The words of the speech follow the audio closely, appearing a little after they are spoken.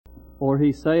For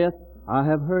he saith, I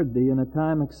have heard thee in a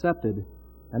time accepted,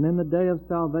 and in the day of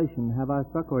salvation have I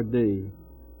succored thee.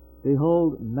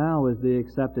 Behold, now is the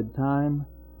accepted time.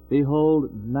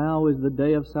 Behold, now is the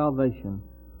day of salvation.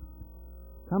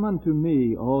 Come unto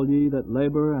me, all ye that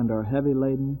labor and are heavy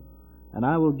laden, and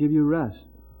I will give you rest.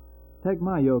 Take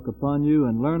my yoke upon you,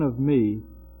 and learn of me,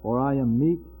 for I am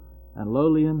meek and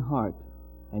lowly in heart,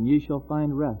 and ye shall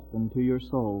find rest unto your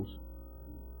souls.